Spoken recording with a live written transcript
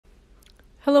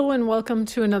Hello and welcome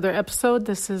to another episode.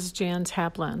 This is Jan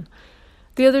Taplin.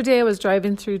 The other day I was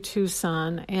driving through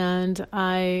Tucson and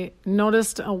I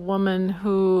noticed a woman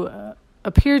who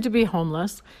appeared to be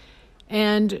homeless,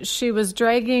 and she was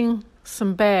dragging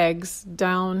some bags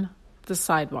down the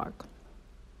sidewalk.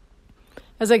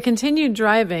 As I continued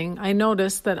driving, I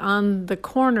noticed that on the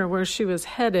corner where she was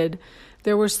headed,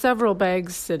 there were several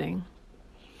bags sitting.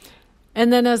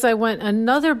 And then as I went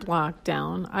another block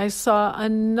down, I saw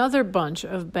another bunch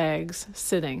of bags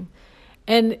sitting.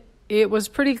 And it was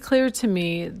pretty clear to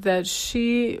me that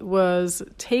she was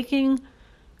taking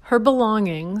her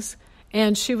belongings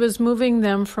and she was moving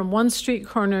them from one street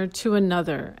corner to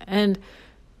another. And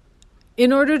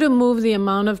in order to move the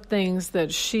amount of things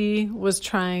that she was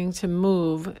trying to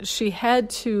move, she had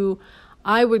to,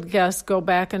 I would guess, go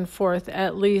back and forth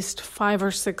at least 5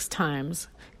 or 6 times,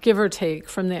 give or take,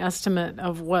 from the estimate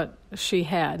of what she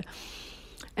had.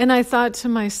 And I thought to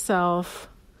myself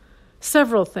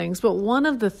several things, but one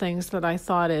of the things that I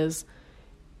thought is,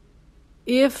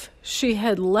 if she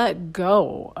had let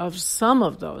go of some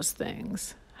of those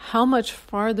things, how much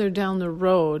farther down the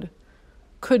road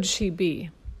could she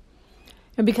be?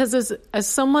 And because as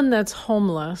someone that's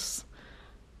homeless,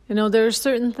 there are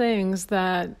certain things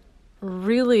that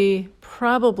really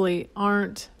probably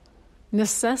aren't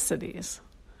necessities.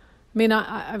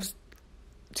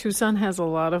 Tucson has a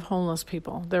lot of homeless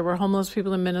people. There were homeless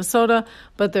people in Minnesota,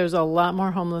 but there's a lot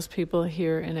more homeless people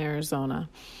here in Arizona.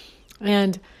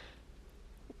 And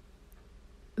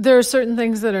there are certain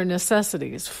things that are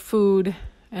necessities: food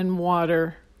and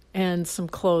water and some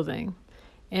clothing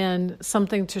and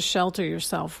something to shelter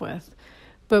yourself with.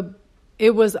 But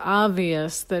it was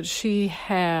obvious that she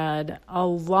had a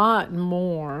lot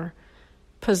more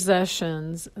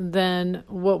possessions than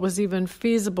what was even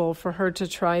feasible for her to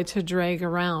try to drag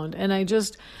around. And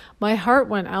my heart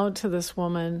went out to this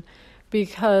woman,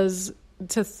 because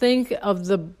to think of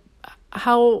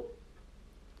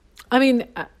I'm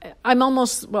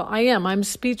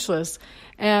speechless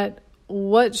at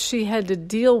what she had to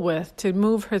deal with to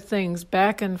move her things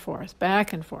back and forth, down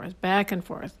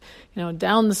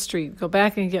the street, go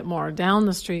back and get more, down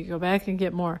the street, go back and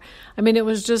get more. It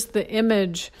was just the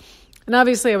image. And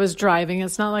obviously I was driving.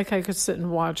 It's not like I could sit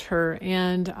and watch her.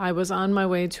 And I was on my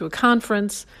way to a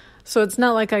conference, so it's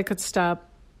not like I could stop.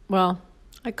 Well,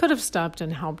 I could have stopped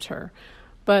and helped her.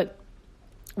 But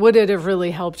would it have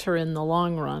really helped her in the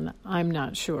long run? I'm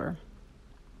not sure.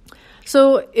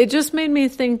 So it just made me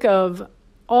think of,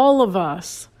 all of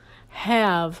us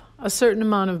have a certain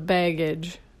amount of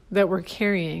baggage that we're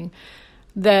carrying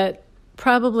that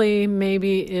probably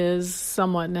maybe is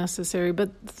somewhat necessary,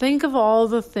 but think of all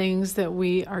the things that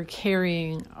we are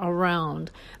carrying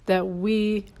around that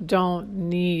we don't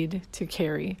need to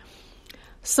carry.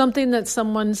 Something that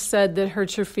someone said that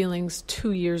hurt your feelings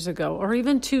 2 years ago, or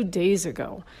even 2 days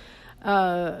ago.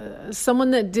 Someone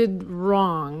that did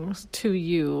wrong to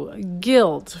you,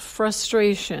 guilt,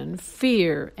 frustration,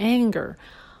 fear, anger,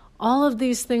 all of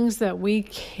these things that we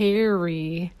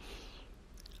carry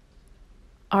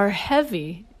are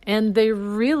heavy, and they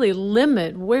really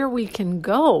limit where we can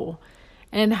go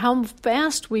and how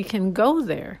fast we can go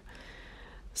there.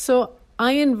 So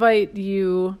I invite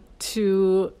you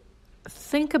to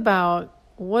think about,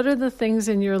 what are the things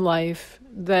in your life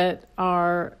that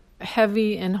are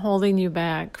heavy and holding you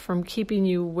back from keeping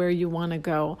you where you want to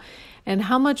go, and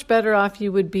how much better off you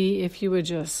would be if you would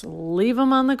just leave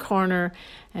them on the corner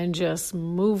and just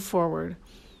move forward.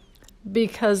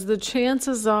 Because the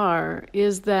chances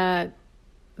is that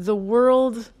the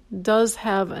world does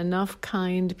have enough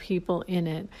kind people in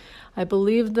it. I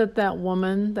believe that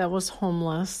woman that was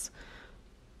homeless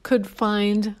could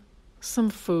find some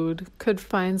food, could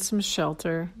find some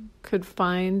shelter, could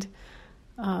find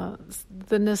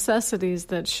the necessities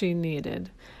that she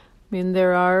needed.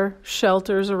 There are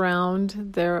shelters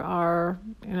around. There are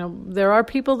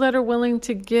people that are willing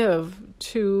to give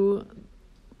to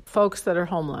folks that are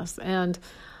homeless. And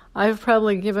I've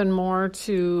probably given more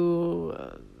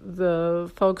to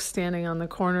the folks standing on the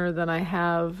corner than I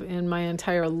have in my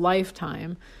entire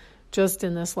lifetime, just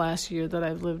in this last year that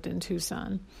I've lived in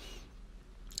Tucson.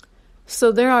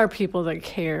 So there are people that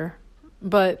care,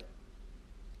 but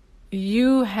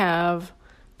you have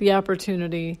the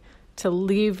opportunity to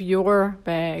leave your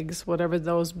bags, whatever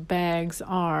those bags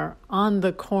are, on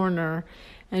the corner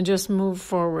and just move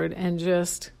forward and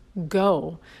just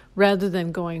go, rather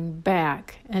than going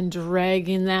back and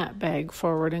dragging that bag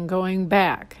forward and going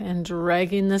back and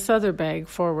dragging this other bag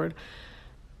forward.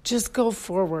 Just go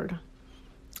forward.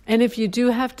 And if you do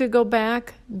have to go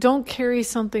back, don't carry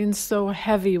something so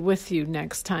heavy with you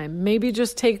next time. Maybe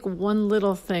just take one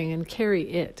little thing and carry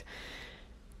it.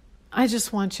 I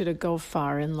just want you to go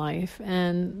far in life.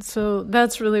 And so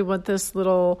that's really what this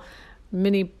little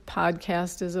mini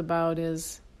podcast is about,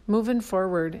 is moving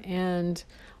forward and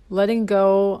letting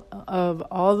go of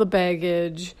all the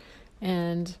baggage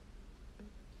and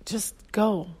just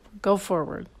go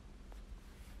forward.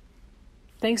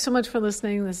 Thanks so much for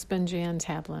listening. This has been Jan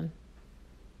Taplin.